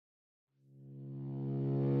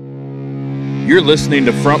You're listening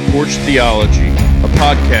to Front Porch Theology, a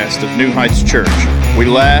podcast of New Heights Church. We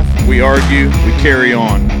laugh, we argue, we carry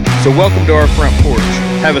on. So welcome to our front porch.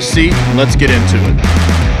 Have a seat and let's get into it.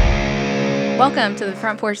 Welcome to the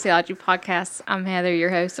Front Porch Theology Podcast. I'm Heather, your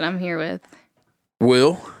host, and I'm here with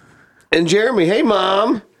Will. And Jeremy. Hey,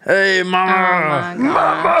 Mom. Hey, Mama. Oh my God.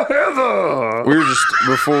 Mama Heather. We were just,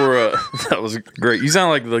 before, that was great. You sound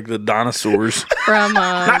like the dinosaurs. From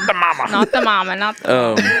Not the mama.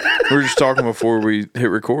 We were just talking before we hit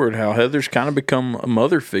record how Heather's kind of become a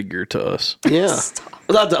mother figure to us. Yeah.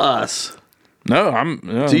 Well, not to us.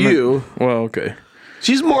 To you. Well, okay.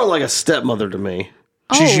 She's more like a stepmother to me.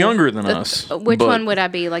 She's younger than us. Which one would I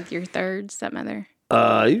be? Like your third stepmother?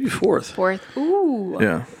 You'd be fourth. Fourth? Ooh.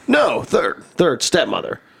 Yeah. No, third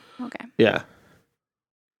stepmother. Okay. Yeah.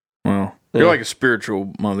 Well, you're like a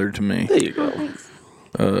spiritual mother to me. There you go. Thanks.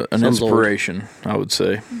 An inspiration, I would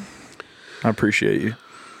say. I appreciate you.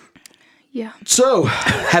 Yeah. So,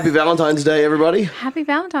 happy Valentine's Day, everybody. Happy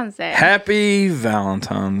Valentine's Day. Happy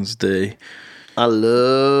Valentine's Day. I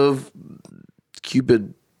love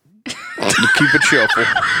Cupid. The Cupid Shuffle.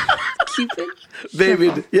 Cupid?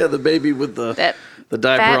 Baby, yeah, the baby with the That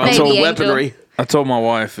diaper on, baby all the angel. weaponry. I told my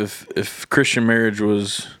wife if Christian marriage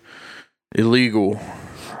was illegal,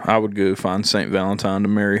 I would go find St. Valentine to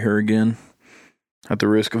marry her again at the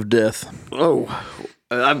risk of death. Oh,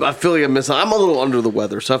 I feel like I'm a little under the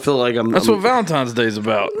weather, so I feel like That's what Valentine's Day is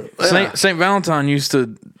about. Yeah. Saint Valentine used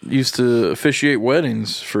to officiate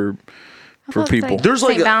weddings for people. There's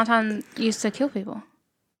like St. a- Valentine used to kill people.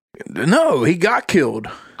 No, he got killed.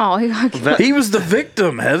 Oh, he got killed. He was the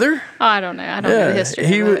victim, Heather. Oh, I don't know. I don't know the history.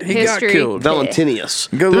 he of it. he got History. killed. Valentinius.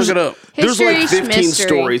 Go look it up. There's like History, 15 mystery.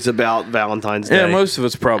 stories about Valentine's Day. Yeah, most of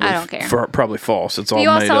it's probably I don't care. probably false. It's all you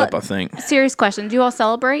all made cele- up, I think. Serious question. Do you all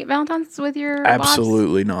celebrate Valentine's with your wives?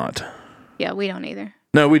 Absolutely not. Yeah, we don't either.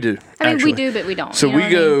 No, we do. I mean, actually. we do, but we don't. So you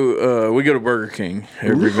know what we go to Burger King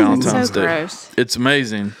every Valentine's So Day. gross. It's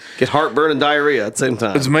amazing. Get heartburn and diarrhea at the same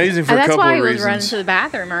time. It's amazing for And a that's couple why of he was reasons. running to the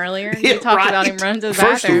bathroom earlier. Yeah, You talked about him right. running to the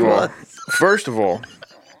First of bathroom. all,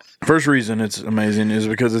 first reason it's amazing is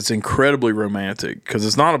because it's incredibly romantic. Because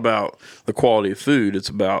it's not about the quality of food; it's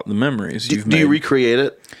about the memories you've made. Do you recreate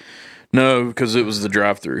it? No, because it was the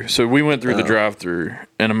drive-through. So we went through the drive-through,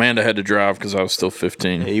 and Amanda had to drive because I was still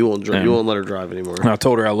 15. Yeah, you won't drive. And You won't let her drive anymore. I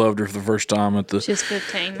told her I loved her for the first time at the She's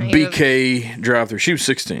 15. BK drive-through. She was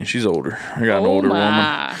 16. She's older. I got an older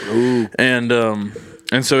woman.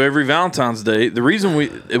 And so every Valentine's Day, the reason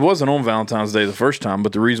it wasn't on Valentine's Day the first time,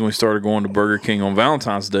 but the reason we started going to Burger King on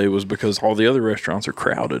Valentine's Day was because all the other restaurants are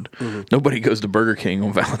crowded. Mm-hmm. Nobody goes to Burger King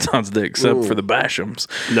on Valentine's Day except for the Bashams.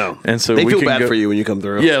 No. And so they we feel can bad go, for you when you come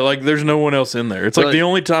through. Yeah, like there's no one else in there. It's like the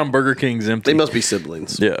only time Burger King's empty. They must be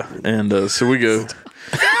siblings. Yeah, and so we go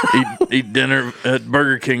eat dinner at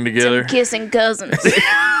Burger King together. Kissing cousins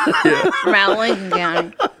from out of Lincoln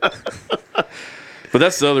County. But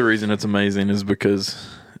that's the other reason it's amazing is because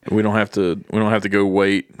we don't have to go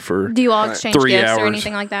wait for Do you all exchange 3 gifts hours. or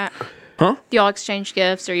anything like that? Huh? Do you all exchange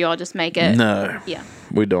gifts or you all just make it? No, Yeah.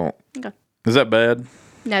 we don't. Okay. Is that bad?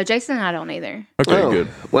 No, Jason and I don't either. Okay, Oh, good.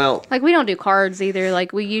 Well, Like, we don't do cards either.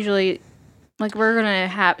 Like, we usually, like, we're going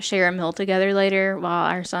to share a meal together later while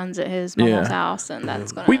our son's at his mom's Yeah. house, and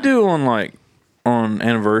that's going to... We do on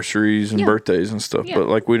anniversaries and Yeah. birthdays and stuff, Yeah. but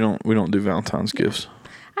like we don't do Valentine's gifts.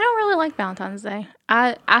 I don't really like Valentine's Day.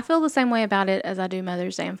 I feel the same way about it as I do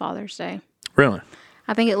Mother's Day and Father's Day. Really?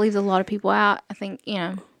 I think it leaves a lot of people out. I think,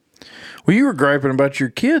 Well, you were griping about your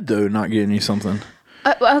kid though, not getting you something.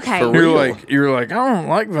 okay. For You're like, I don't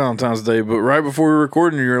like Valentine's Day, but right before we were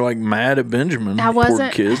recording, you were like mad at Benjamin. I wasn't- Poor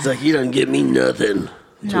kid. it's like, you don't give me nothing.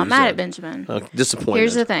 Not mad at Benjamin. Disappointed.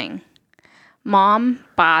 Here's the thing. Mom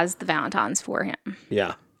buys the Valentines for him.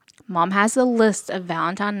 Yeah. Mom has a list of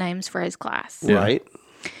Valentine names for his class. Yeah. Right?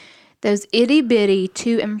 Those itty bitty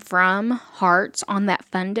to and from hearts on that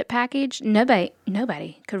Fund It package, nobody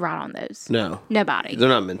could write on those. No. Nobody. They're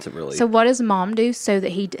not meant to really. So what does Mom do so that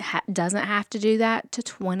he doesn't have to do that to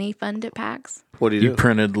 20 Fund It packs? What do you You do?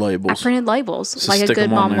 printed I labels. printed labels So like a stick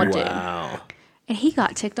good 'em on mom there. would do. Wow. And he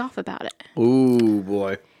got ticked off about it. Ooh,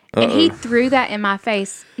 boy. And he threw that in my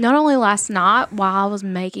face, not only last night while I was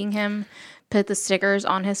making him put the stickers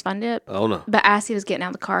on his Fund It, Oh, no. but as he was getting out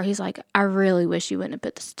of the car, he's like, I really wish you wouldn't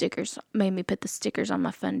have made me put the stickers on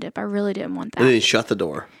my Fund Dip. I really didn't want And then that. he shut the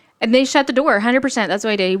door. And then he shut the door, 100%. That's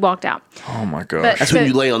what he did. He walked out. Oh my gosh. But- That's So- when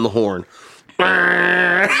you lay on the horn.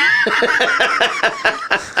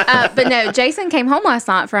 But no, Jason came home last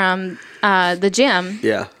night from the gym.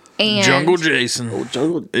 Yeah. And Jungle Jason.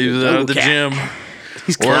 Jungle. He was out at the Jungle cat. gym.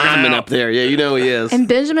 He's climbing out. up there. Yeah, you know he is. And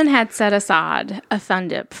Benjamin had set aside a Fund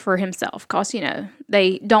Dip for himself. Because,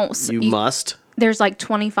 they don't... You must. there's like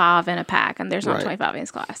 25 in a pack, and there's not Right. 25 in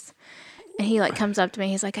his class. And he like comes up to me.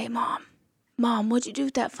 He's like, "Hey, mom, what'd you do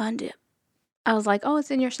with that Fun Dip?" I was like, "Oh,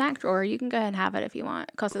 it's in your snack drawer. You can go ahead and have it if you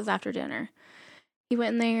want, because it's after dinner." He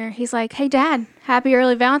went in there. He's like, "Hey, Dad, happy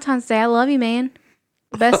early Valentine's Day. I love you, man.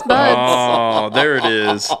 Best buds. Oh, there it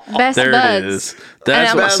is. Best There buds." it is.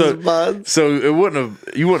 That's And I'm what, Best buds. so you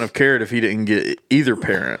wouldn't have cared if he didn't get either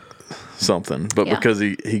parent something, but Yeah. because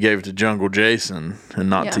he gave it to Jungle Jason and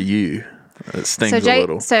not Yeah. to you, it stings So, a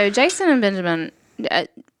little. So Jason and Benjamin,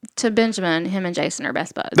 to Benjamin, him and Jason are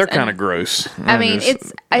best buds. They're And, kind of gross. I mean,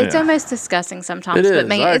 it's yeah. almost disgusting sometimes, It but is.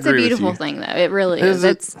 man, I it's a agree with beautiful you. thing though. It really Is is.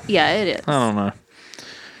 it? It is. I don't know.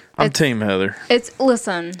 I'm It's- Team Heather.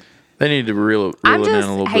 Listen, They need to reel I'm it in a just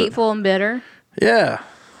little hateful and bitter, bit. Yeah.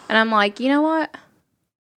 and I'm like, you know what?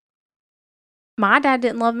 My dad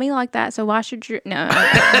didn't love me like that, so why should you? No.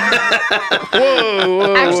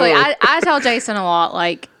 Whoa. Actually, I tell Jason a lot,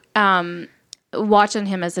 like, watching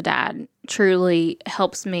him as a dad truly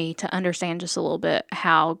helps me to understand just a little bit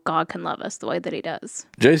how God can love us the way that he does.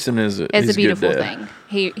 Jason is It's he's a beautiful good dad.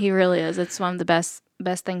 thing. He really is. It's one of the best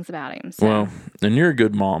things about him. So, Well, and you're a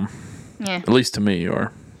good mom. yeah. At least to me, you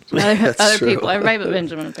are. Other true. people, everybody but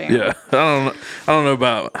Benjamin, apparently. Yeah. I don't know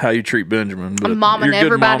about how you treat Benjamin, but I'm momming you're a good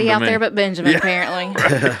everybody mom to out me. there but Benjamin, apparently.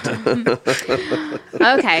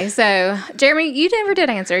 Okay, so Jeremy, you never did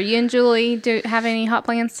answer. You and Julie do have any hot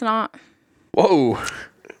plans tonight? Whoa.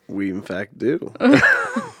 We, in fact, do.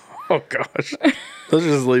 Oh gosh. Let's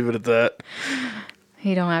just leave it at that.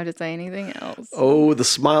 You don't have to say anything else. Oh, the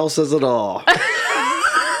smile says it all.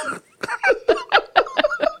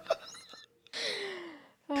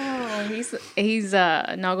 Oh, he's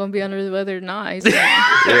not going to be under the weather tonight. He's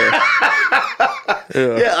Yeah,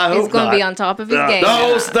 I hope going to not. be on top of his game.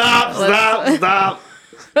 No, stop.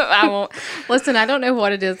 I won't. Listen, I don't know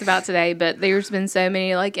what it is about today, but there's been so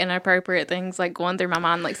many like inappropriate things like going through my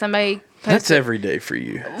mind. Like somebody That's posted, every day for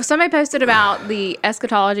you. posted about the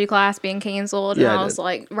eschatology class being canceled, and Yeah, I I was did.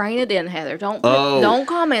 like, "Rein it in, Heather. Don't Oh. don't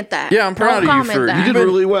comment that. Yeah, I'm proud Don't of you comment for that. You did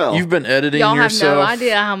really well. You've been editing Y'all have yourself. no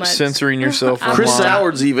idea how much- censoring yourself. I'm Chris online.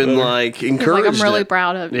 Howard's even like He's encouraged like, I'm really it.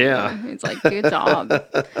 proud of you. Yeah. It's like, good job.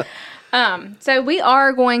 So we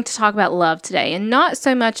are going to talk about love today, and not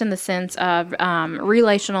so much in the sense of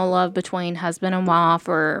relational love between husband and wife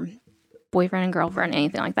or boyfriend and girlfriend,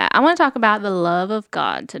 anything like that. I want to talk about the love of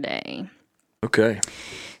God today. Okay.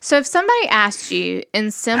 So if somebody asked you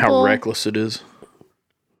in simple... How reckless it is.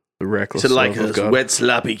 The reckless Is it like love of a God. wet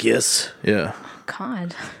sloppy kiss? Yeah.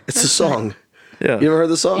 God. It's a song. Yeah. You ever heard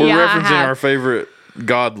the song? We're Yeah, I referencing have. our favorite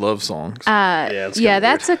God love songs. it's Yeah, kinda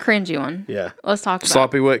that's a cringy one. Yeah. Let's talk about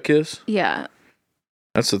Sloppy Wet Kiss. Yeah.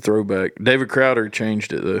 That's a throwback. David Crowder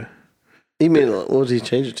changed it though. You mean what did he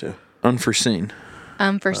change it to? Unforeseen.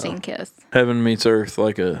 Unforeseen kiss. Heaven meets earth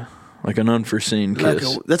like an unforeseen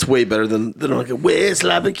kiss. That's way better than like a wet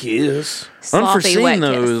sloppy kiss. Sloppy Unforeseen wet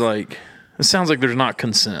though kiss. is like it sounds like there's not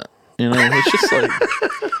consent. You know, it's just like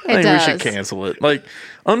I think does. we should cancel it. Like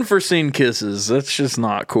unforeseen kisses, that's just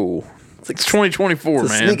not cool. It's 2024, It's a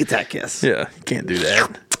man. sneak attack kiss. Yeah, you can't do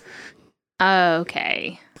that.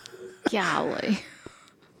 Okay. Golly.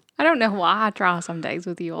 I don't know why I try some days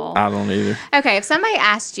with you all. I don't either. Okay, if somebody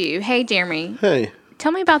asked you, hey, Jeremy, Hey,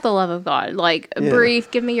 tell me about the love of God. Like,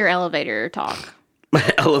 brief, give me your elevator talk.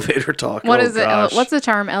 my elevator talk. What Oh, is it? gosh. What's the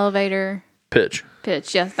term? Elevator Pitch.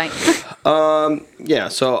 pitch. Yes, thanks. Yeah,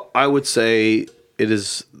 so I would say it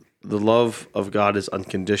is the love of God is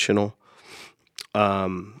unconditional.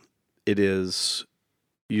 It is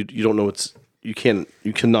you don't know you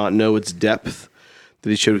cannot know its depth that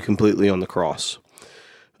he showed completely on the cross.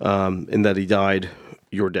 In that he died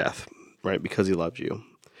your death, right? Because he loved you.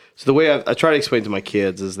 So the way I try to explain to my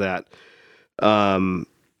kids is that when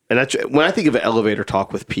I think of an elevator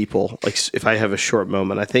talk with people, like if I have a short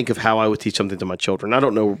moment, I think of how I would teach something to my children. I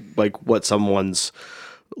don't know like what someone's,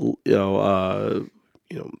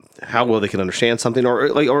 how well they can understand something,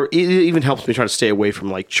 or it even helps me try to stay away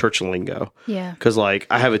from like church lingo. Yeah. Because like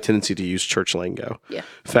I have a tendency to use church lingo. Yeah.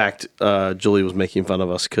 In fact, Julie was making fun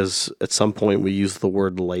of us because at some point we used the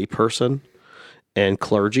word layperson and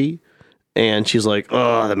clergy. And she's like,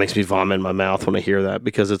 "Oh, that makes me vomit in my mouth when I hear that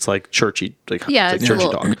because it's like churchy, Yeah, it's it's like a churchy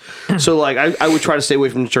little- talk." So, like, I would try to stay away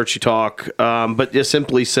from the churchy talk, but just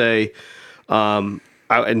simply say, and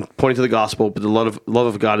pointing to the gospel. But the love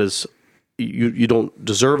of God is you don't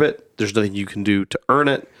deserve it. There's nothing you can do to earn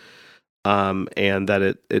it, and that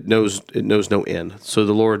it knows no end. So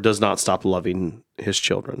the Lord does not stop loving His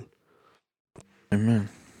children. Amen.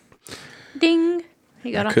 Ding.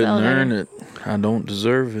 He got off the Couldn't elevator. earn it. I don't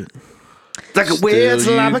deserve it. Like a Still weird you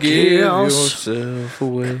sloppy give kiss. yourself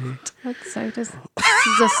away. That's so just.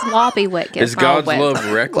 the sloppy wet gets Is God's wet.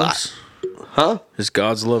 love reckless? Huh? Is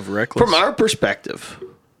God's love reckless? From our perspective,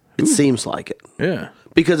 it seems like it. Yeah.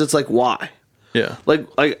 Because it's like, why? Yeah. But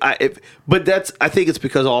I think it's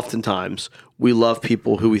because oftentimes we love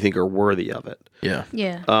people who we think are worthy of it. Yeah.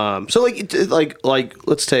 Yeah. So like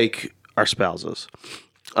let's take our spouses.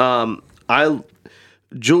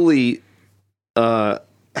 Julie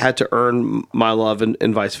had to earn my love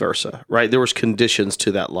and vice versa, right? There was conditions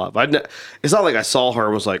to that love. It's not like I saw her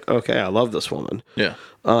and was like, okay, I love this woman. Yeah.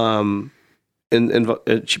 And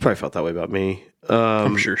she probably felt that way about me.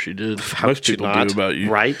 I'm sure she did. Most people do about you.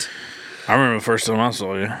 Right? I remember the first time I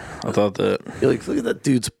saw you. I thought that. You're like, look at that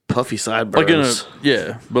dude's puffy sideburns.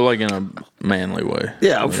 Like in a manly way.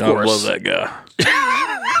 Yeah, of course. I love that guy.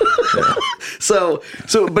 So,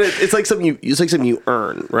 but it's like something you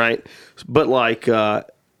earn, right? But like, and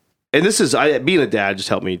this is being a dad just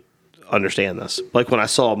helped me understand this. Like when I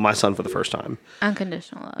saw my son for the first time,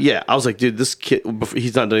 Unconditional love. yeah, I was like, dude, this kid,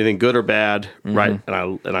 he's not done anything good or bad, right?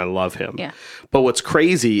 And I love him. Yeah. But what's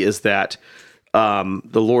crazy is that the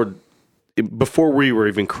Lord, before we were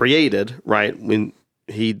even created, right, when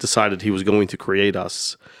He decided He was going to create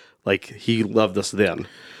us, like He loved us then.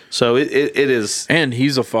 So it is, And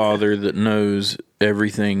He's a father that knows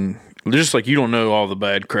everything. Just like you don't know all the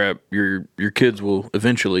bad crap your kids will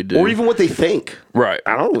eventually do, or even what they think. right?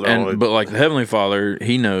 I don't know. But like the Heavenly Father,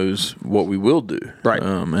 He knows what we will do, Right.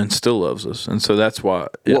 And still loves us, and so that's why.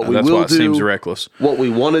 Yeah, What we that's will why it do, seems reckless. What we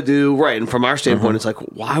want to do, right? And from our standpoint, it's like,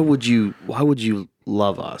 why would you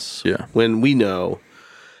love us? Yeah. When we know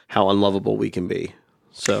how unlovable we can be.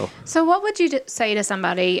 So what would you say to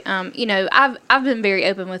somebody? I've been very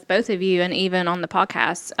open with both of you, and even on the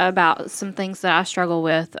podcast about some things that I struggle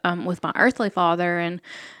with my earthly father,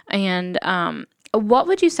 and what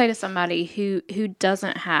would you say to somebody who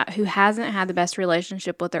hasn't had the best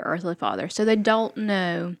relationship with their earthly father, so they don't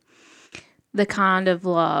know the kind of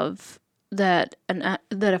love that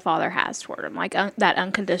a father has toward him, like that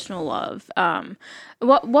unconditional love.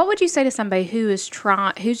 What would you say to somebody who's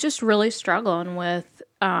just really struggling with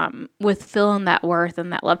feeling that worth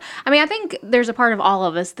and that love? I mean, I think there's a part of all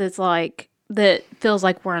of us that feels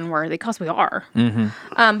like we're unworthy, because we are.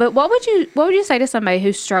 Mm-hmm. But what would you say to somebody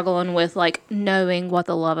who's struggling with like knowing what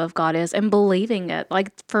the love of God is and believing it?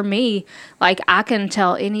 Like for me, like I can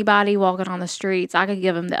tell anybody walking on the streets, I could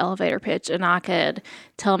give them the elevator pitch, and I could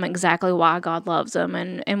tell them exactly why God loves them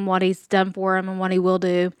and what He's done for them and what He will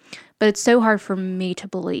do. But it's so hard for me to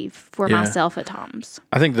believe for myself at times.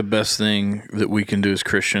 I think the best thing that we can do as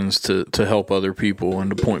Christians to help other people and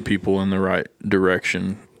to point people in the right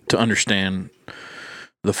direction to understand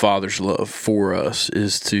the Father's love for us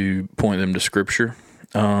is to point them to Scripture.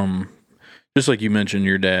 Just like you mentioned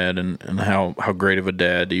your dad and how great of a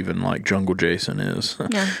dad even like Jungle Jason is.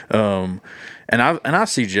 Yeah. And I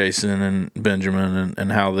see Jason and Benjamin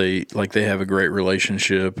and how they have a great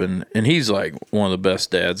relationship, and he's like one of the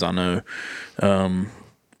best dads I know.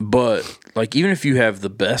 But like even if you have the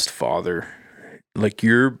best father, like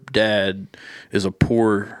your dad is a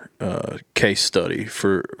poor case study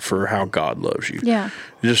for how God loves you. Yeah.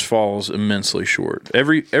 It just falls immensely short.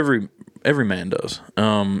 Every man does.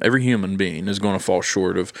 Every human being is going to fall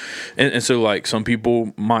short of, and so like some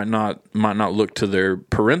people might not look to their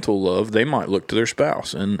parental love. They might look to their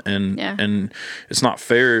spouse, and it's not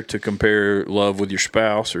fair to compare love with your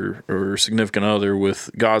spouse or significant other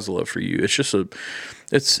with God's love for you. It's just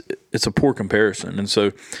it's a poor comparison. And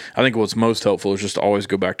so I think what's most helpful is just to always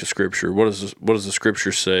go back to Scripture. What does the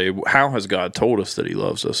Scripture say? How has God told us that He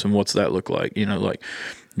loves us, and what's that look like? Like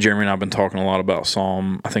Jeremy and I have been talking a lot about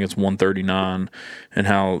Psalm, I think it's 139, and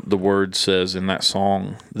how the Word says in that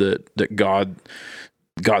song that God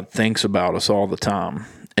thinks about us all the time,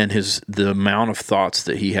 and the amount of thoughts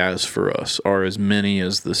that He has for us are as many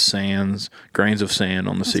as the grains of sand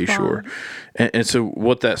on the seashore. And so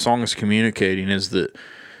what that song is communicating is that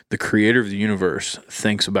the Creator of the universe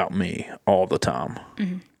thinks about me all the time.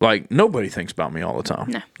 Mm-hmm. Like, nobody thinks about me all the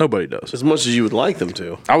time. No. Nobody does. As much as you would like them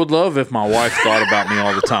to. I would love if my wife thought about me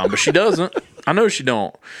all the time, but she doesn't. I know she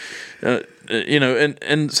don't.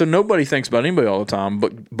 And so nobody thinks about anybody all the time,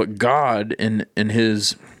 but God in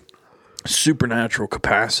His supernatural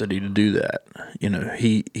capacity to do that,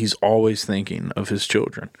 He's always thinking of His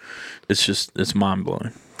children. It's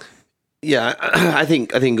mind-blowing. Yeah, I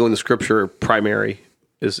think going to Scripture primary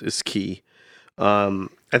is key.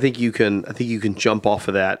 I think you can jump off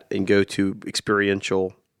of that and go to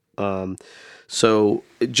experiential. So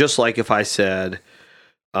just like if I said,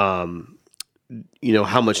 how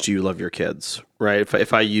much do you love your kids, right?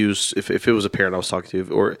 If it was a parent I was talking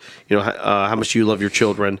to, or how much do you love your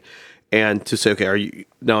children, and to say, okay, are you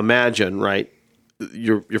now? Imagine, right?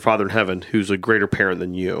 your Father in heaven, who's a greater parent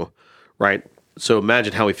than you, right? So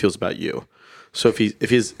imagine how he feels about you. So if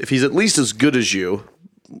he's at least as good as you,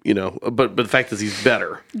 but the fact is he's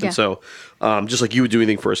better. Yeah. And so just like you would do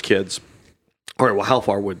anything for his kids. All right, well, how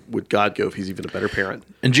far would God go if he's even a better parent?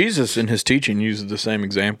 And Jesus, in his teaching, uses the same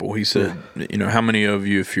example. He said, how many of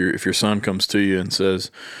you, if your son comes to you and says,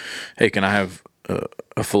 "Hey, can I have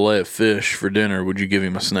a fillet of fish for dinner?" Would you give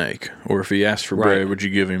him a snake? Or if he asked for bread, would you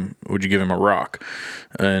give him a rock?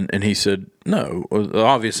 And he said, no. Well, the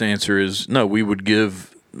obvious answer is no. We would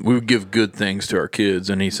give good things to our kids.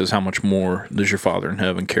 And he says, how much more does your Father in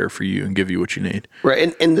heaven care for you and give you what you need?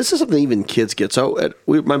 Right, and this is something even kids get. So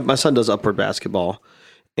my son does upward basketball,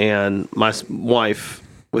 and my wife,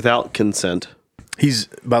 without consent. He's,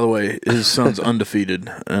 by the way, his son's undefeated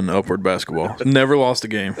in upward basketball. Never lost a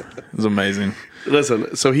game. It's amazing.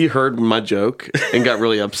 Listen, so he heard my joke and got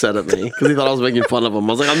really upset at me because he thought I was making fun of him. I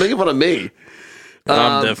was like, I'm making fun of me.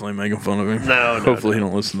 I'm definitely making fun of him. No, Hopefully he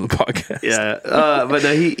don't listen to the podcast. Yeah, but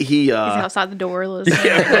no, he He's outside the door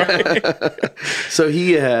listening. So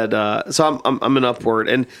he had so I'm an upward,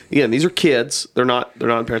 and again, these are kids. They're not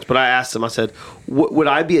parents. But I asked him. I said, would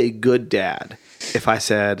I be a good dad if I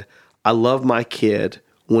said I love my kid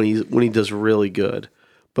when he does really good,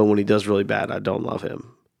 but when he does really bad, I don't love him?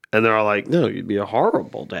 And they're all like, no, you'd be a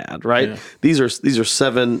horrible dad, right? Yeah. These are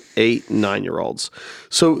 7, 8, 9-year-olds.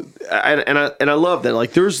 So and I love that.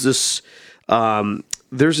 Like there's this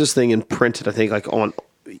thing imprinted, I think, like on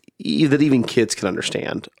that even kids can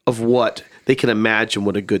understand of what they can imagine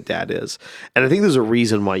what a good dad is. And I think there's a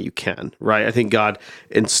reason why you can, right? I think God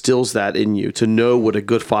instills that in you to know what a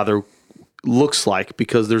good father looks like,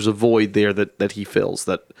 because there's a void there that he fills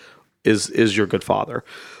that is your good father.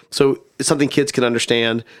 So it's something kids can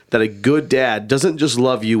understand, that a good dad doesn't just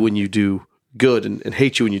love you when you do good and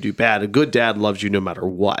hate you when you do bad. A good dad loves you no matter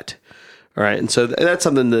what. All right. And so that's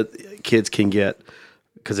something that kids can get,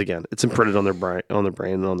 because again, it's imprinted on their brain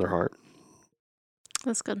and on their heart.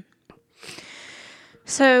 That's good.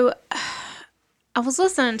 So I was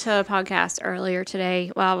listening to a podcast earlier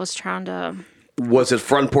today while I was trying to... Was it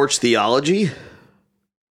Front Porch Theology?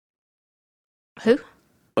 Who?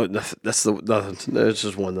 Oh, that's it's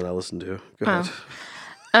just one that I listened to. Go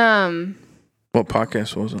ahead. What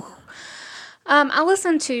podcast was it? I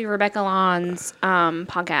listened to Rebecca Lawn's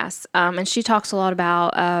podcast, and she talks a lot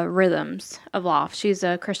about rhythms of life. She's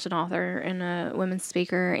a Christian author and a women's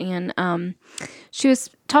speaker, and she was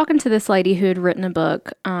talking to this lady who had written a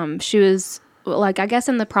book. She was, like, I guess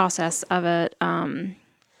in the process of it,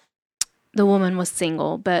 the woman was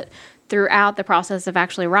single, but throughout the process of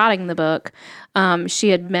actually writing the book, she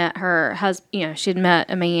had met her husband. She had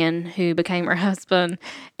met a man who became her husband,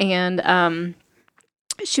 and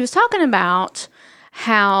she was talking about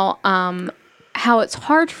how it's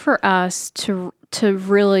hard for us to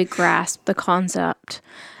really grasp the concept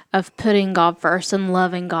of putting God first and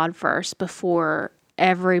loving God first before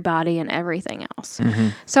everybody and everything else. Mm-hmm.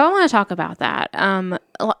 So I want to talk about that.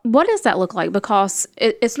 What does that look like? Because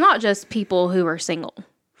it's not just people who are single.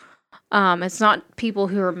 It's not people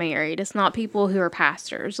who are married. It's not people who are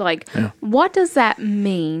pastors. Like, What does that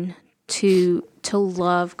mean to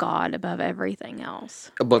love God above everything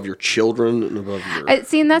else? Above your children and above your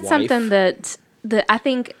and that's wife? Something that I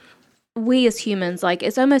think we as humans, like,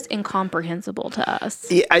 it's almost incomprehensible to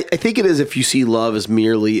us. Yeah, I think it is if you see love as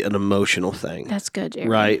merely an emotional thing. That's good,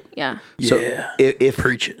 Jeremy. Right? Yeah. So if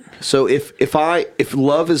preach it. So if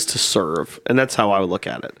love is to serve, and that's how I would look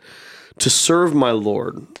at it, to serve my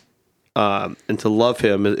Lord, and to love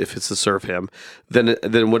Him, if it's to serve Him, then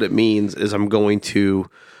what it means is I'm going to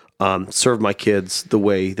serve my kids the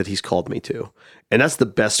way that He's called me to, and that's the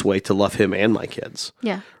best way to love Him and my kids.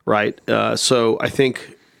 Yeah. Right. So I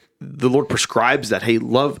think the Lord prescribes that. Hey,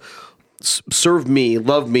 serve me,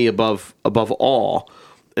 love me above all.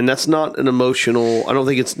 And that's not an emotional. I don't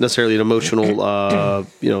think it's necessarily an emotional.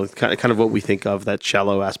 Kind of what we think of, that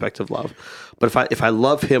shallow aspect of love. But if I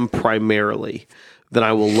love Him primarily, then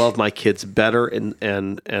I will love my kids better, and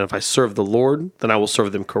if I serve the Lord, then I will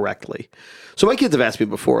serve them correctly. So my kids have asked me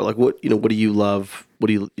before, like, what do you love? What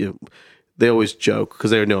do you They always joke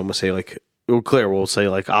because they know I'm gonna say, like, well, Claire will say,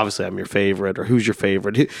 like, obviously I'm your favorite, or who's your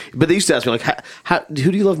favorite? But they used to ask me, like,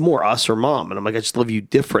 who do you love more, us or mom? And I'm like, I just love you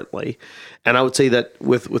differently. And I would say that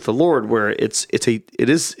with the Lord, where it's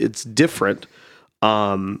different,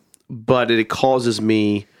 but it causes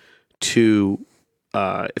me to,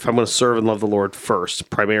 if I'm going to serve and love the Lord first,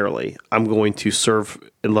 primarily, I'm going to serve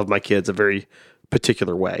and love my kids a very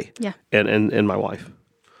particular way. Yeah. And my wife.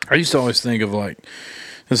 I used to always think of, like,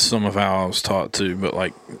 this is some of how I was taught too, but,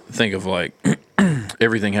 like, think of, like,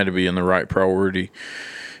 everything had to be in the right priority.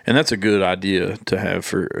 And that's a good idea to have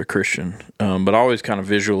for a Christian. But I always kind of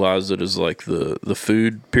visualize it as like the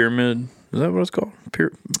food pyramid. Is that what it's called?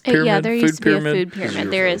 Pyramid? Yeah, there used to be pyramid? a food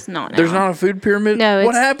pyramid. There is not now. There's not a food pyramid? No.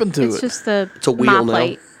 What happened to it? It's just it's a wheel now.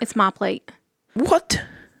 plate. It's my plate. What?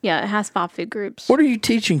 Yeah, it has 5 food groups. What are you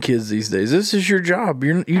teaching kids these days? This is your job.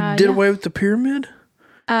 You did yeah. away with the pyramid?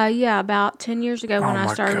 Yeah, about 10 years ago when Oh I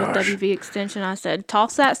my started gosh. with WV Extension, I said,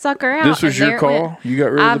 toss that sucker out. This was and your there it call? went. You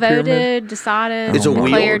got rid I of the pyramid? voted, decided, It's a wheel.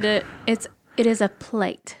 declared it. It is a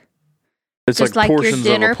plate. It's Just like your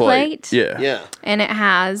dinner plate. Yeah. Yeah. And it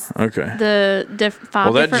has Okay. the 5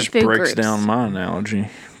 Well, that different just food breaks groups. down my analogy.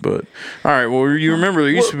 But all right, well, you remember there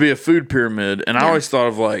used to be a food pyramid, and I always thought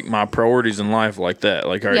of like my priorities in life like that.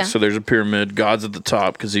 Like, all right, Yeah. so there's a pyramid. God's at the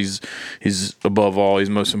top because he's above all. He's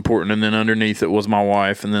most important. And then underneath it was my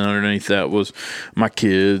wife, and then underneath that was my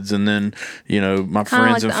kids, and then my friends like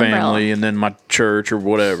and the umbrella. family, and then my church or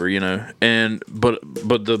whatever. And but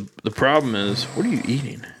the problem is, what are you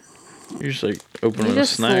eating? You're just like opening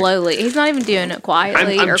Just a snack. slowly. He's not even doing it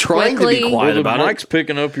quietly I'm or trying to be quickly. quiet. Well, the about it. mic's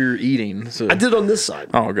picking up your eating. So. I did on this side.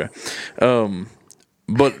 Oh, okay.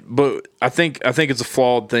 But I think it's a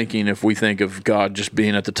flawed thinking if we think of God just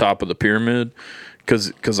being at the top of the pyramid,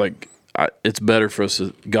 because it's better for us.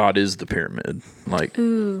 God is the pyramid. Like,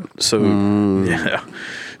 so yeah.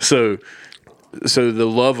 So the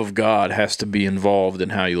love of God has to be involved in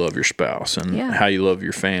how you love your spouse and Yeah. how you love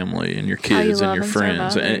your family and your How you kids and love your and serve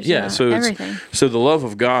friends. And others, yeah, yeah, so everything. so the love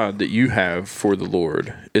of God that you have for the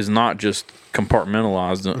Lord is not just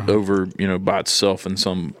compartmentalized over, by itself in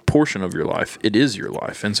some portion of your life. It is your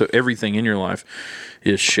life. And so everything in your life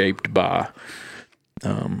is shaped by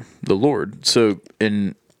the Lord. So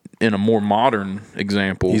in a more modern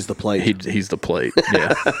example, He's the plate. He's the plate.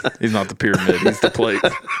 Yeah, he's not the pyramid. He's the plate.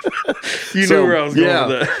 You knew where I was going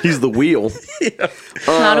with that. He's the wheel.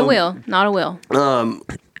 Not a wheel. Not a wheel.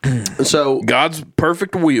 So God's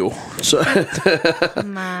perfect wheel.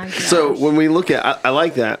 My gosh. So when we look at, I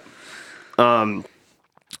like that.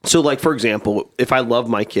 So like, for example, if I love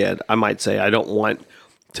my kid, I might say I don't want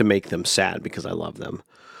to make them sad because I love them.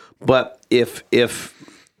 But if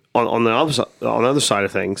on the other side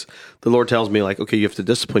of things, the Lord tells me like, okay, you have to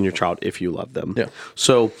discipline your child if you love them. Yeah.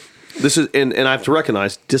 So this is, and I have to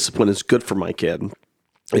recognize discipline is good for my kid.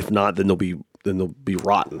 If not, then they'll be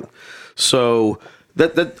rotten. So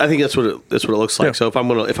that I think that's what it looks like. Yeah. So if I'm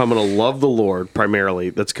gonna love the Lord primarily,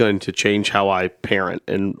 that's going to change how I parent,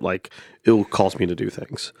 and like it will cause me to do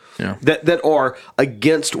things that are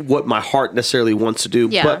against what my heart necessarily wants to do.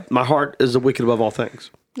 Yeah. But my heart is the wicked above all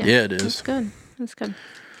things. Yeah, it is. That's good. That's good.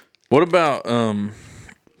 What about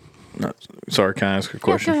sorry, can I ask a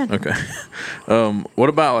question? go ahead. Okay. What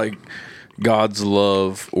about like God's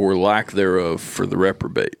love or lack thereof for the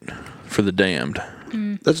reprobate, for the damned?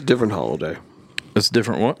 That's a different holiday. That's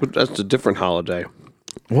different. What? That's a different holiday.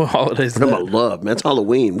 What holiday is I'm that? about love, man. It's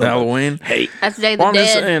Halloween. What about Halloween. hate? That's Day of Well, the I'm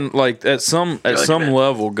just Dead. saying, like at some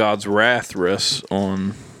level, God's wrath rests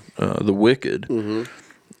on the wicked,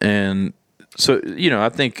 and so I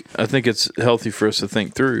think it's healthy for us to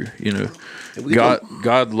think through.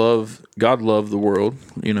 God loved the world.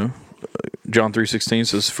 John 3:16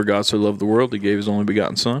 says, "For God so loved the world, He gave His only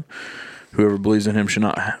begotten Son. Whoever believes in Him should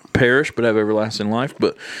not perish, but have everlasting life."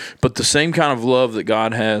 But the same kind of love that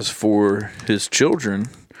God has for His children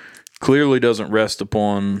clearly doesn't rest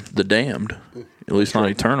upon the damned, at least not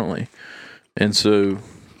eternally. And so,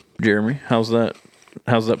 Jeremy, how's that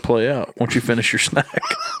play out? Why don't you finish your snack?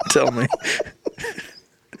 Tell me.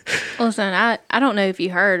 Listen, I don't know if you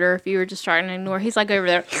heard or if you were just trying to ignore. He's like over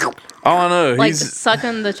there, Oh, I know. like He's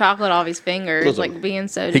sucking the chocolate off his fingers, Listen, like being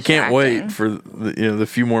so. he can't distracting. wait for the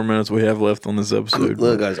few more minutes we have left on this episode.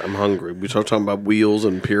 Look, guys, I'm hungry. We start talking about wheels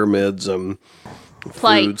and pyramids and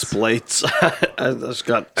Plates. foods, plates.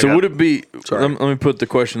 So would it be? Sorry. Let me put the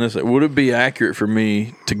question this way: would it be accurate for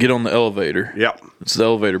me to get on the elevator? Yep. It's the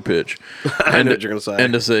elevator pitch. I know what you're gonna say.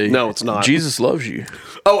 And to say, No, it's not. Jesus loves you.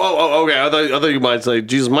 Oh, okay. I thought you might say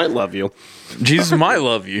Jesus might love you. Jesus might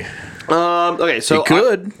love you. Okay, so He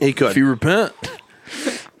could. he could. If you repent.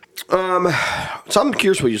 So I'm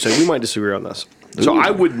curious what you say. We might disagree on this. So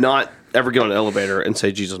I would not ever get on an elevator and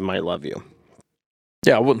say Jesus might love you.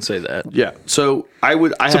 Yeah, I wouldn't say that. Yeah. So I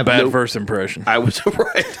would. I It's a have bad no. first impression. I was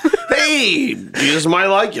right. Hey, Jesus might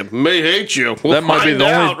like you, may hate you. We'll That might be find the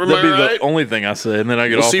out, only. That'd be right? the only thing I say, and then I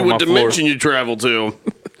get We'll off see on my what floor. dimension you travel to.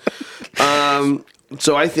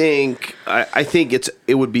 So I think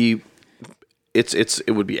it would be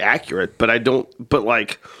accurate, but I don't. But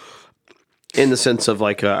like in the sense of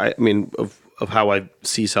like I mean of how I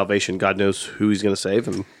see salvation, God knows who He's going to save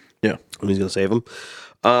and Yeah. when He's going to save him.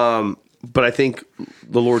 But I think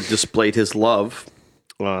the Lord displayed His love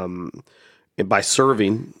by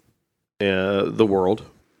serving the world,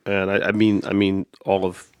 and I mean all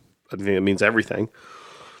of. I think it means everything.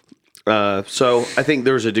 So I think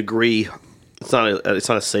there's a degree. It's not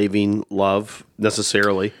a saving love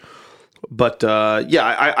necessarily, but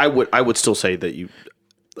I would still say that you.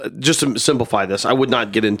 Just to simplify this, I would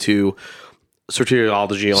not get into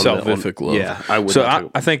soteriology on salvific love. Yeah, I would. So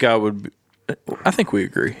I think I would. I think we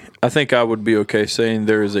agree. I think I would be okay saying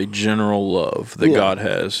there is a general love that God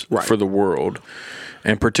has for the world,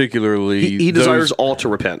 and particularly He desires all to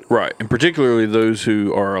repent. Right, and particularly those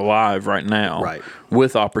who are alive right now,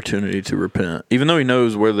 with opportunity to repent, even though He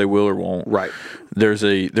knows whether they will or won't. Right. There's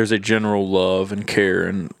a general love and care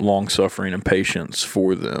and long suffering and patience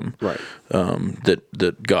for them. Right.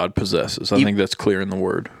 That God possesses. I think that's clear in the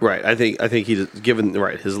Word. Right. I think He's given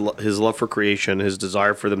his love for creation, His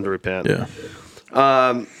desire for them to repent. Yeah.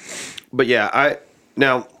 But yeah, I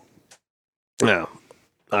forgot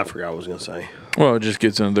what I was going to say. Well, it just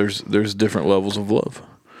gets into there's different levels of love.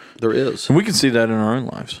 There is. And we can see that in our own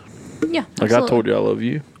lives. Yeah. Like I told you I love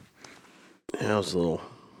you. Yeah, it was a little.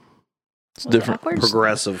 It's different.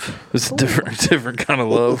 Progressive. It's a different kind of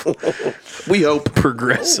love. We hope.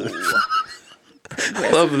 Progressive.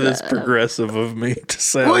 Love this progressive of me to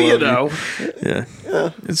say Well, I love you know.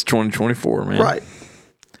 Yeah. It's 2024, man. Right.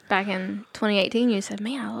 Back in 2018, you said,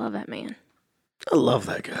 "Man, I love that man." I love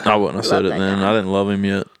that guy. I wouldn't have said it that then. guy. I didn't love him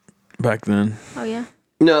yet back then. Oh yeah.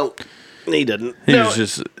 No, he didn't. He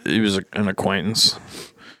was an acquaintance.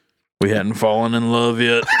 We hadn't fallen in love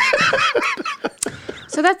yet.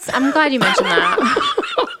 So I'm glad you mentioned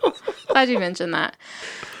that. Glad you mentioned that.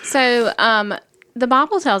 So, the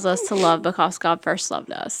Bible tells us to love because God first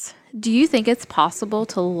loved us. Do you think it's possible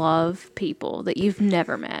to love people that you've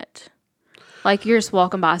never met? Like you're just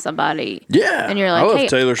walking by somebody. Yeah. And you're like, I love hey,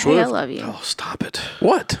 Taylor Swift. Hey, I love you. Oh, stop it.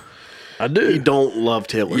 What? I do. You don't love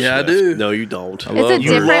Taylor Swift. Yeah, I do. No, you don't. I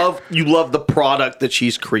love her. You love the product that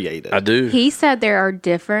she's created. I do. He said there are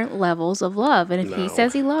different levels of love. And if he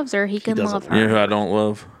says he loves her, he can love her. You know who I don't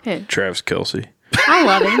love? Who? Travis Kelce. I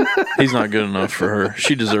love him. He's not good enough for her.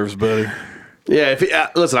 She deserves better. Yeah,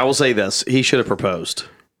 listen, I will say this. He should have proposed.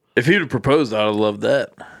 If he'd have proposed, I'd have loved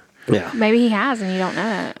that. Yeah. Maybe he has and you don't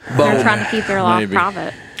know it. They're trying to keep their love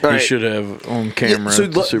private. He should have on camera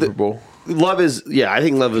at the Super Bowl. Love is, I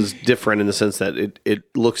think love is different in the sense that it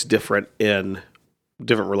looks different in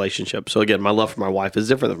different relationships. So again, my love for my wife is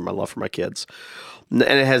different than my love for my kids. And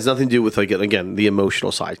it has nothing to do with, again, the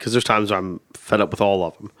emotional side, because there's times I'm fed up with all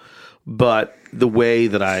of them. But the way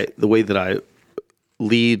that I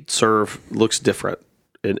lead, serve looks different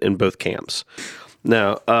in both camps.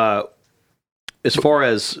 Now, as far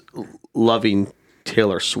as loving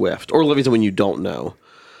Taylor Swift or loving someone you don't know,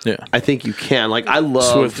 yeah, I think you can. Like I love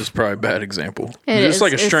Swift is probably a bad example. It's just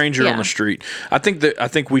like a stranger on the street. I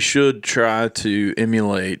think we should try to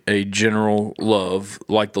emulate a general love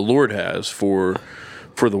like the Lord has for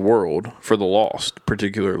the world, for the lost,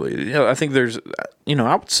 particularly. Yeah, I think there's,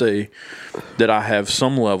 I would say that I have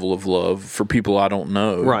some level of love for people I don't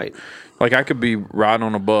know. Right. Like I could be riding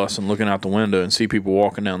on a bus and looking out the window and see people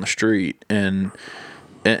walking down the street and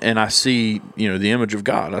I see, the image of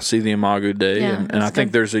God. I see the Imago Dei, and I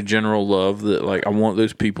think there's a general love that, like, I want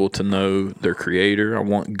those people to know their Creator. I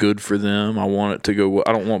want good for them. I want it to go.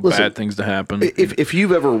 I don't want bad things to happen. If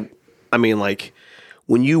you've ever, like,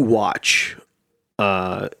 when you watch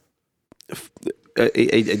a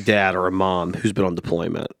dad or a mom who's been on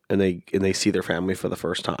deployment and they see their family for the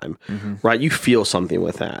first time, right? You feel something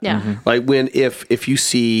with that. Yeah. Like if you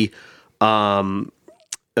see.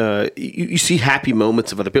 You see happy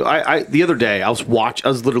moments of other people. I the other day I was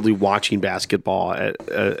literally watching basketball at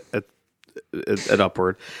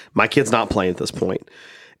Upward. My kid's not playing at this point,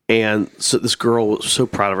 and so this girl was so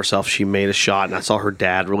proud of herself. She made a shot, and I saw her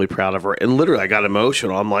dad really proud of her. And literally, I got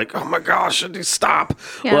emotional. I'm like, "Oh my gosh, stop!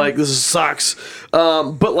 Yeah. Like this sucks."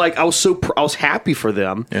 But like I was happy for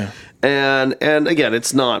them. Yeah. And again,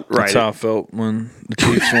 it's not right. That's how I felt when the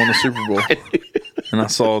Chiefs won the Super Bowl. And I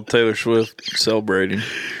saw Taylor Swift celebrating.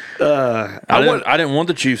 I didn't want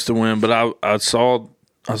the Chiefs to win, but I saw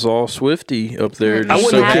Swiftie up there just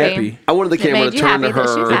so happy. I wanted the camera to turn to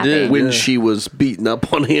her when she was beating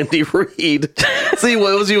up on Andy Reid. See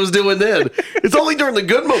what he was doing then. It's only during the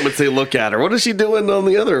good moments they look at her. What is she doing on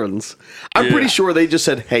the other ones? I'm pretty sure they just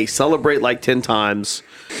said, "Hey, celebrate like 10 times."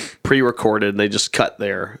 Pre-recorded, and they just cut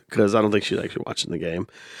there because I don't think she's actually watching the game.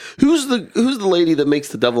 Who's the lady that makes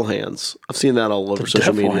the devil hands? I've seen that all over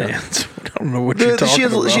social media. Hands. I don't know what you're talking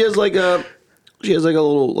about. She has like a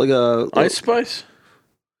little Ice Spice.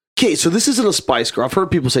 Okay, so this isn't a Spice Girl. I've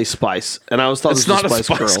heard people say Spice, and I always thought It's this was not a a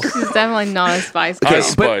Spice Spice Girl. Girl. It's definitely not a Spice Okay, Girl.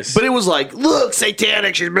 Spice. But it was like, look,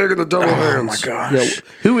 satanic. She's making the double hands. Oh my gosh. Yeah,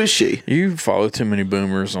 who is she? You follow too many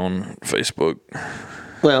boomers on Facebook.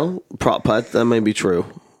 Well, prop putt. That may be true.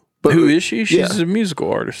 But Who is she? She's Yeah. a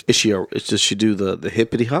musical artist. Is she? Does she do the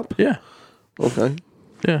hippity hop? Yeah. Okay,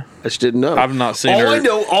 Yeah. I just didn't know. I've not seen all her. I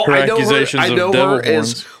know, her I know accusations her, I of know devil her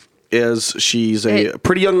horns. is she's a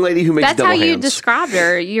pretty young lady who makes That's devil how you hands. described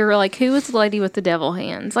her. You were like, "Who was the lady with the devil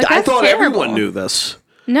hands?" Like I that's thought terrible. everyone knew this.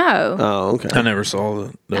 No, Oh, okay. I never saw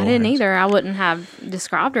the devil I didn't hands. either. I wouldn't have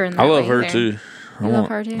described her in that I love way her either. too. I You want, love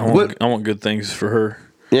her too? I want good things for her.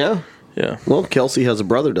 Yeah. Yeah. Well, Kelsey has a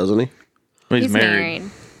brother, doesn't he? He's, He's married.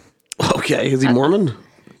 married. Okay. Is he Mormon?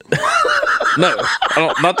 No, I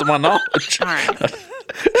don't, not to my knowledge. All right.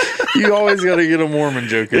 You always got to get a Mormon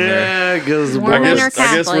joke in there. Yeah, because Mormon I or guess we're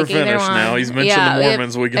Catholic, either finished one. now. He's mentioned Yeah, the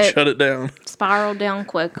Mormons. We can shut it down. Spiraled down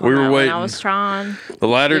quick. We were on that one. waiting. I was trying. The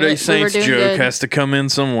Latter-day We were Saints doing joke good. has to come in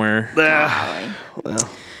somewhere.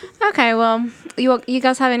 Okay, well, you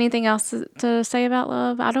guys have anything else to say about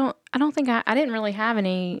love? I don't think I didn't really have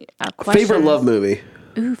any questions. favorite love movie.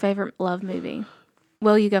 Ooh, favorite love movie.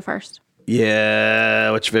 Will, you go first?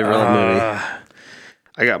 Yeah. What's your favorite love movie?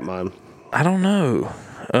 I got mine. I don't know.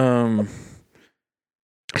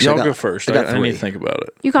 Actually, Y'all I got- go first. I got I need three. to think about it.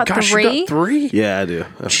 You got Gosh, three? you got three? Yeah, I do.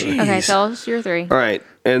 Jeez. Okay, tell us your three. All right,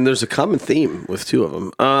 and there's a common theme with two of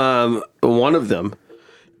them. One of them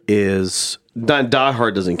is Die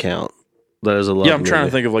Hard doesn't count. That is a love. Yeah, I'm trying to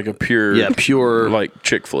movie. think of like a pure, pure like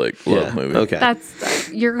chick flick love yeah, movie. Okay. That's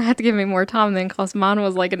you're gonna have to give me more time then, cause mine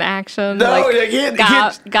was like an action. No, like, you can't- you guy,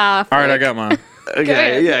 can't- guy All right, I flick. got mine.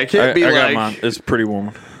 okay. Yeah, it can't be I like got mine. It's Pretty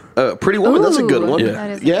Woman. Pretty Woman. That's a good Ooh, one. that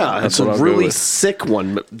is a Yeah, good one. it's That's what a I'll go really with. sick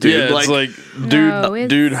one, dude. Yeah, it's like No, it's-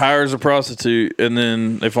 dude hires a prostitute and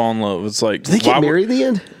then they fall in love. It's like did they get married in the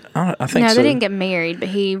end? I think No, so. they didn't get married, but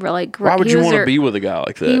he like. Why would he you was want to her- be with a guy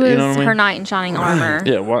like that? He was You know what I mean? her knight in shining armor.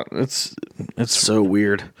 Yeah, what? It's So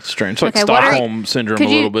weird. strange. It's like Okay, what are- Stockholm syndrome could a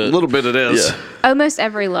you- little bit. A little bit it is. Yeah. Almost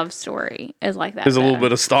every love story is like that. There's a little though.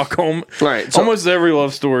 bit of Stockholm. Right, so- Almost every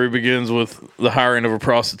love story begins with the hiring of a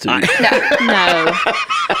prostitute. No,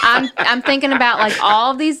 I'm thinking about like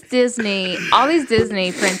all these Disney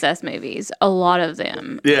princess movies. A lot of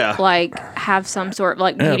them, Yeah. like have some sort of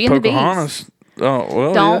like yeah, Beauty and the Beast. Pocahontas. Oh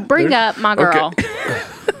well. Don't yeah, bring there's- up my girl.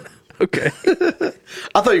 Okay.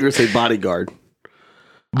 I thought you were going to say Bodyguard.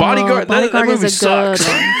 Bodyguard. that Bodyguard movie is a good sucks.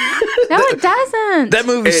 one. No, it doesn't. That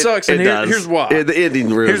movie sucks, and does. here's why. The ending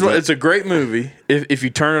ruins Here's why. it. It's a great movie if you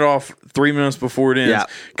turn it off 3 minutes before it ends. Yeah.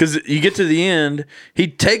 Because you get to the end, he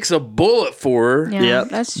takes a bullet for her. yeah, Yep.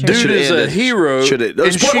 that's true. Dude Should've is a ended. hero. Should it?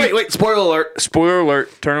 and she- Wait! Spoiler alert! Spoiler alert.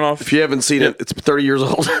 Turn it off. If you haven't seen it, it's 30 years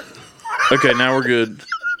old. Okay, now we're good.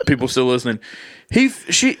 People still listening. She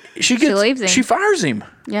leaves him. She fires him.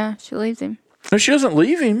 Yeah, she leaves him. No, she doesn't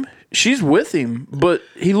leave him. She's with him, but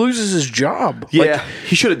he loses his job. Yeah,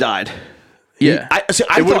 he should have died. Yeah. I it would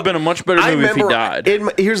have thought- been a much better I movie if he remember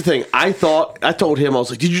died. Here's the thing. I told him, I was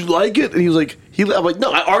like, "Did you like it?" And he was like, I'm like,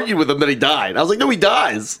 "No." I argued with him that he died. I was like, "No, he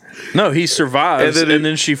dies." No, he survives, And and then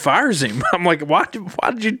then she fires him. I'm like, why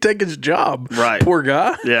did you take his job? Right. Poor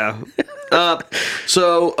guy. Yeah.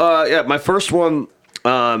 Yeah, my first one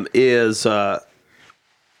is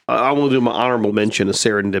I will do my honorable mention of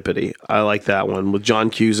Serendipity. I like that one with John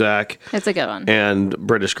Cusack It's a good one. and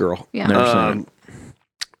British Girl. Yeah. Never seen it.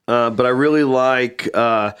 But I really like.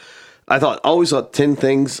 I always thought 10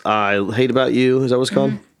 Things I Hate About You. Is that what it's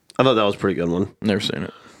called? I thought that was a pretty good one. Never seen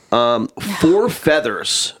it. Four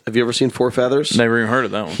Feathers. Have you ever seen Four Feathers? Never even heard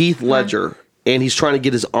of that one. Heath Ledger, and he's trying to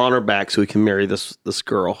get his honor back so he can marry this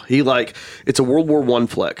girl. It's a World War I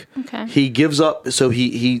flick. Okay. He gives up, so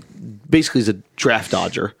he basically is a draft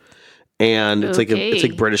dodger, and it's Okay.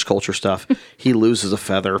 like British culture stuff. He loses a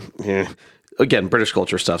feather. Yeah. Again, British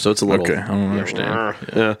culture stuff, so it's a little Okay, I don't understand.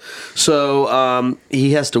 Yeah. So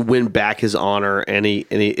he has to win back his honor, and he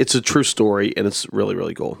it's a true story, and it's really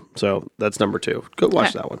really cool. So that's number 2. Go watch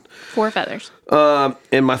Okay. that one. Four Feathers.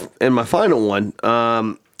 And my final one,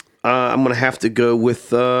 I'm gonna have to go with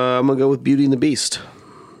Beauty and the Beast.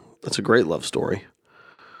 That's a great love story.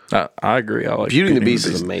 I agree. I like Beauty and the Beast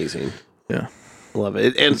is amazing. Yeah, Love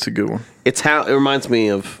it. And it's a good one. it's how it reminds me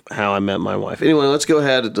of how I met my wife. Anyway, let's go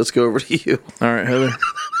ahead. Let's go over to you. All right, Heather.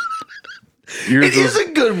 It Yours is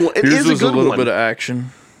a good one. It yours is a was good a little one. bit of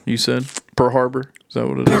action. You said Pearl Harbor. Is that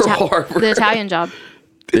what it is? Pearl Harbor. The Italian Job.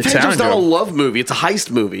 It's Italian not a Job. love movie. It's a heist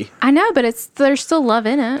movie. I know, but there's still love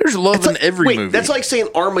in it. There's love It's in like- every wait, movie. that's like saying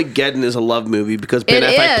Armageddon is a love movie because Ben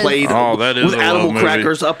It Affleck is. played Oh, that is with a love animal movie.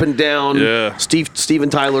 crackers up and down. Yeah. Steven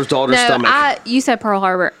Tyler's daughter's No, stomach. you said Pearl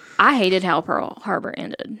Harbor. I hated how Pearl Harbor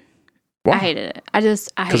ended. Why? I hated it. I hated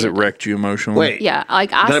Because it wrecked you emotionally. Wait. Yeah,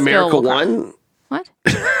 like I That America still won? What?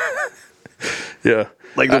 Yeah.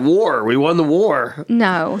 Like the war. We won the war.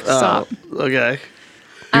 No, stop. Okay.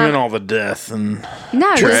 Even all the death and... No,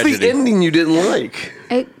 What's Tragedy. the ending you didn't like?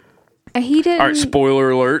 he didn't. All right, spoiler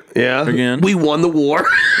alert. Yeah. Again. We won the war.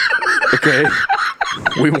 Okay.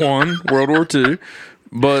 We won World War II.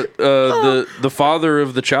 But the father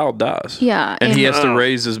of the child dies. Yeah, And he and- has to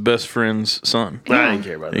raise his best friend's son. I didn't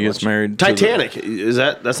care about it. He gets married to Titanic.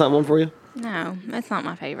 That's not one for you? No, that's not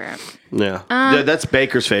my favorite. Yeah. Yeah, that's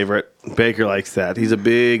Baker's favorite. Baker likes that. He's a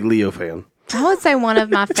big Leo fan. I would say one of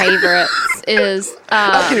my favorites is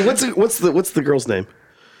Okay, what's the girl's name?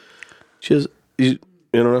 She has you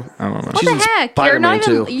don't know? I don't know. what the heck? You're Spider-Man not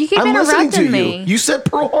even. too. You keep I'm listening to interrupting you. me. You said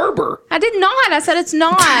Pearl Harbor. I did not. I said it's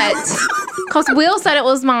not. Because Will said it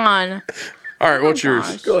was mine. All right, what's yours?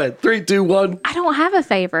 gosh. Go ahead. 3, 2, 1. I don't have a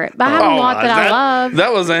favorite, but I have a lot that I love.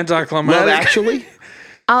 That was anticlimactic. Love Actually.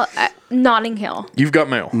 Notting Hill, You've got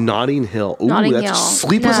mail. Notting Hill. Ooh, Notting that's Hill.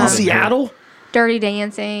 Sleepless No. in Seattle. Dirty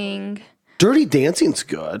Dancing. Dirty Dancing's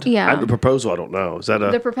good. Yeah. The Proposal, I don't know. Is that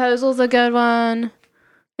The Proposal's a good one.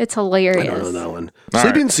 It's hilarious. I don't know that one. All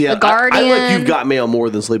Sleeping in right. Seattle. The I like Guardian. You've Got Mail more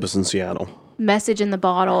than Sleepless in Seattle. Message in the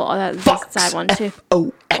Bottle. Oh, that's Fox. a sad one too.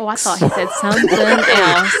 Oh, Oh, I thought he said something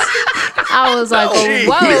else. I was like, Jeez.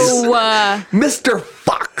 whoa, Mr.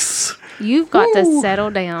 Fox. you've got to settle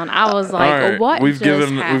down. I was like, All right. what We've just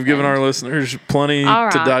given happened? our listeners plenty All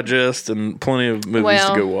to right. digest and plenty of movies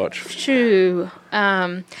to go watch. Shoo.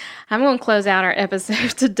 I'm going to close out our episode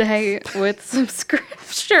today with some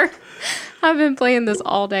scripture. I've been playing this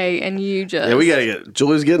all day, and you just... Yeah, we got to get...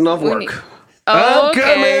 Julie's getting off work. need- Oh, I'm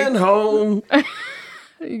okay. coming home.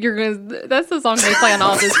 You're gonna. That's the song they play on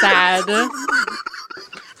all the sad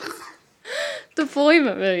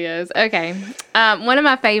deployment videos. Okay, one of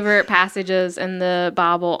my favorite passages in the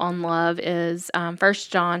Bible on love is 1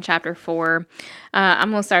 John chapter 4.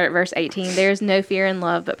 I'm gonna start at verse 18. There is no fear in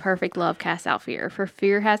love, but perfect love casts out fear. For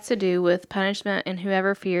fear has to do with punishment, and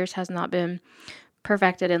whoever fears has not been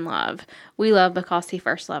perfected in love. We love because He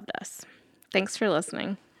first loved us. Thanks for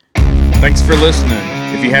listening. Thanks for listening.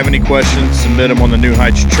 If you have any questions, submit them on the New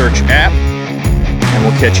Heights Church app, and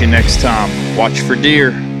we'll catch you next time. Watch for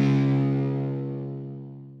deer.